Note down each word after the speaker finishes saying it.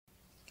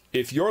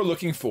If you're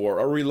looking for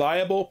a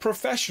reliable,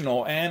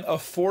 professional, and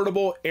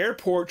affordable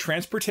airport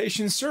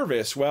transportation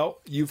service, well,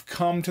 you've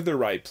come to the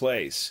right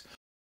place.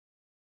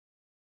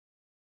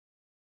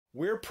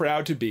 We're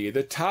proud to be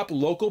the top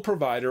local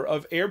provider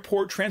of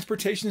airport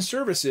transportation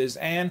services,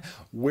 and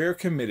we're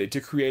committed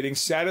to creating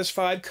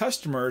satisfied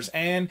customers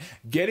and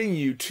getting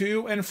you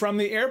to and from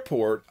the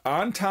airport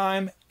on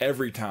time,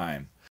 every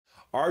time.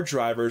 Our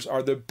drivers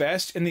are the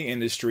best in the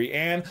industry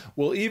and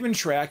will even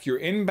track your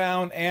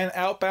inbound and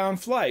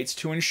outbound flights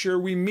to ensure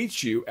we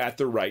meet you at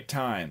the right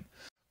time.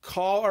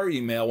 Call or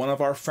email one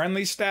of our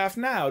friendly staff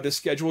now to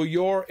schedule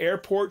your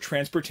airport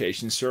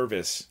transportation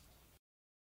service.